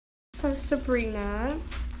So Sabrina,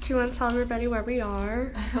 do you want to tell everybody where we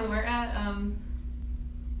are? We're at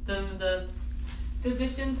the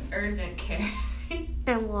physician's urgent care.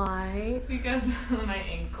 And why? Because my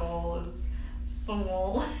ankle is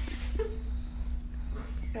swollen.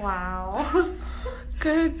 Wow.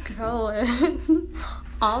 Good going.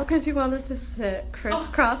 All because you wanted to sit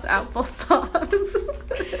crisscross applesauce.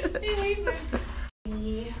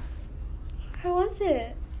 How was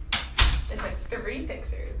it? It took 3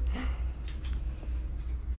 pictures.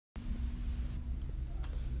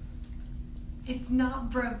 It's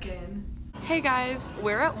not broken. Hey guys,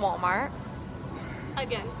 we're at Walmart.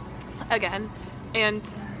 Again. And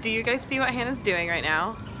do you guys see what Hannah's doing right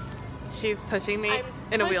now? She's pushing me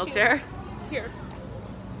in a wheelchair. Here.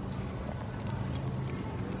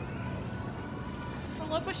 Well,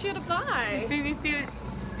 look what she had to buy. You guys see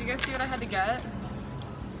what I had to get?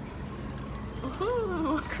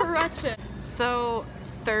 Ooh, crutches. So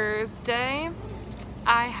Thursday,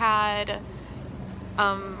 I had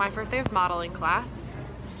my first day of modeling class,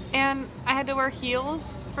 and I had to wear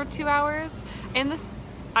heels for 2 hours. And this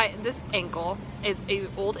ankle is an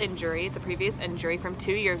old injury. It's a previous injury from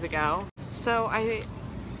 2 years ago. So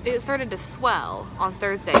it started to swell on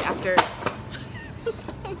Thursday after.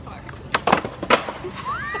 I'm sorry.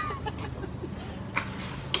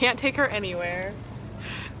 Can't take her anywhere.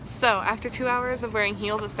 So after 2 hours of wearing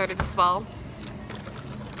heels, it started to swell.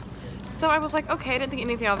 So I was like, okay, I didn't think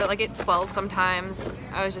anything of it. Like, it swells sometimes.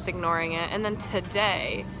 I was just ignoring it. And then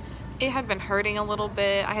today, it had been hurting a little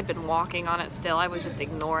bit. I had been walking on it still. I was just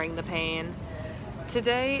ignoring the pain.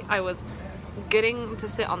 Today, I was getting to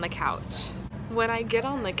sit on the couch. When I get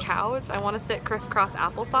on the couch, I want to sit crisscross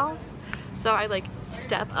applesauce. So I like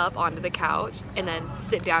step up onto the couch and then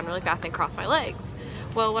sit down really fast and cross my legs.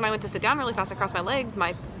 Well, when I went to sit down really fast and cross my legs,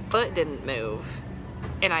 my foot didn't move.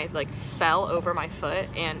 And I like fell over my foot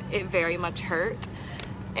and it very much hurt.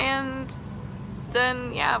 And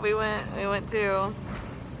then yeah, we went to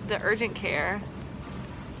the urgent care.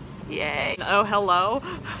 Yay. Oh, hello.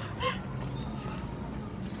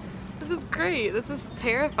 This is great. This is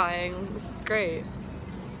terrifying. This is great.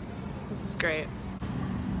 This is great.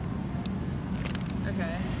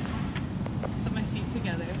 Okay. Put my feet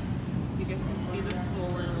together so you guys can see the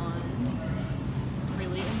swollen one.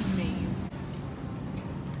 Really amazing.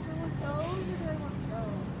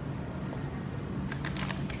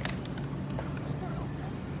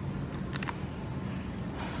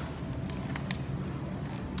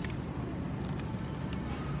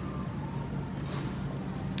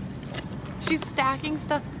 She's stacking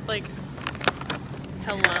stuff like,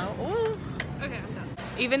 hello. Ooh. Okay, I'm done.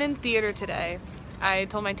 Even in theater today, I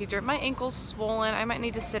told my teacher, my ankle's swollen, I might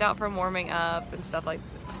need to sit out from warming up and stuff like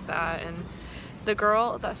that. And the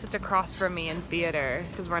girl that sits across from me in theater,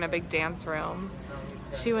 because we're in a big dance room,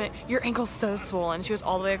 she went, your ankle's so swollen. She was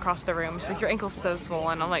all the way across the room. She's like, your ankle's so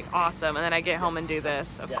swollen. I'm like, awesome. And then I get home and do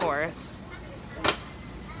this, of course.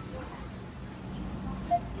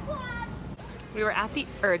 We were at the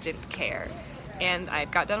urgent care, and I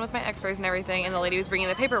got done with my x-rays and everything, and the lady was bringing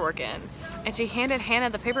the paperwork in. And she handed Hannah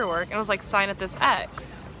the paperwork and was like, sign at this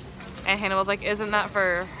X. And Hannah was like, isn't that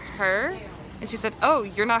for her? And she said, oh,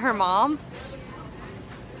 you're not her mom?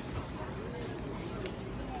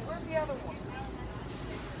 Where's the other one?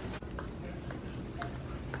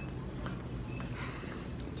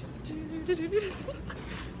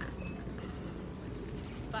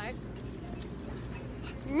 Bye.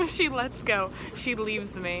 She lets go. She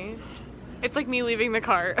leaves me. It's like me leaving the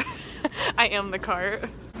cart. I am the cart.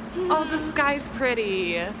 Oh, the sky's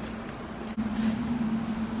pretty.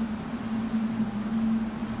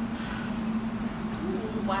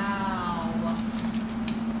 Wow.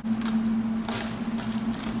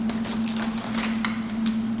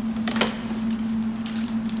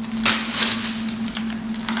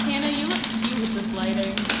 Hannah, you look cute with this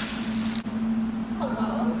lighting.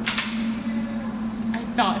 Hello? I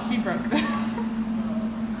thought she broke that.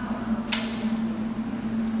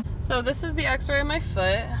 So this is the x-ray of my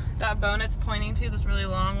foot. That bone it's pointing to, this really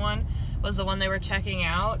long one, was the one they were checking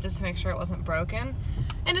out just to make sure it wasn't broken.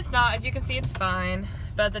 And it's not, as you can see, it's fine.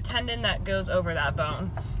 But the tendon that goes over that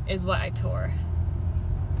bone is what I tore.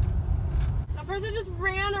 That person just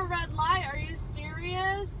ran a red light. Are you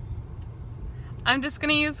serious? I'm just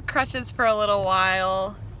gonna use crutches for a little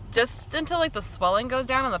while, just until like the swelling goes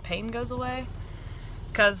down and the pain goes away.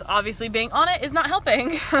 Because obviously being on it is not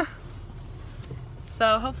helping.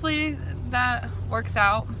 So hopefully that works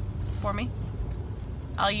out for me.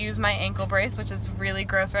 I'll use my ankle brace, which is really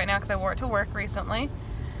gross right now because I wore it to work recently.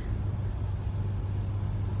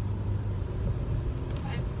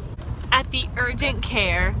 At the urgent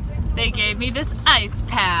care, they gave me this ice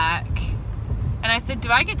pack. And I said, do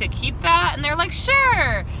I get to keep that? And they're like,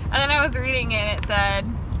 sure. And then I was reading it and it said,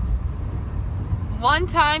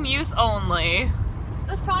 one-time use only.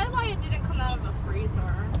 That's probably why it didn't come out of a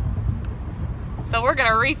freezer. So we're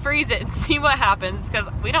gonna refreeze it and see what happens because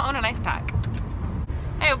we don't own an ice pack.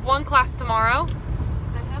 I have one class tomorrow.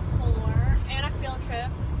 I have 4 and a field trip.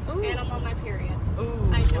 Ooh. And I'm on my period. Ooh.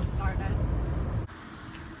 I just started.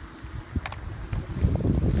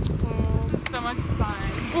 This is so much fun.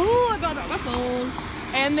 Ooh, I got it on my phone.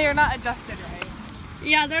 And they're not adjusted right.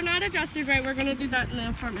 Yeah, they're not adjusted right. We're gonna do that in the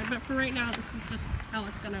apartment, but for right now, this is just how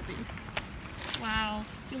it's gonna be. Wow,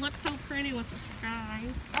 you look so pretty with the sky.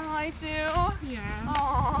 Oh, I do? Yeah.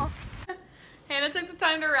 Aww. Hannah took the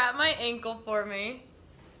time to wrap my ankle for me.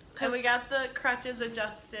 And we got the crutches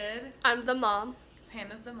adjusted. I'm the mom.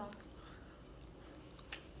 Hannah's the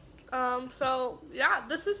mom. So yeah,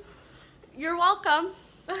 this is, you're welcome.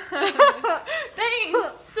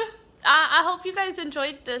 Thanks. I hope you guys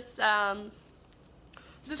enjoyed this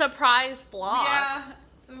surprise vlog. Yeah.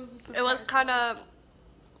 It was a surprise. It was kind of,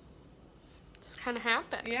 just kind of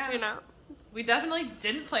happened, yeah. you know. We definitely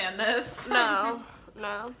didn't plan this. No,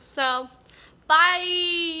 no. So,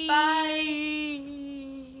 bye. Bye.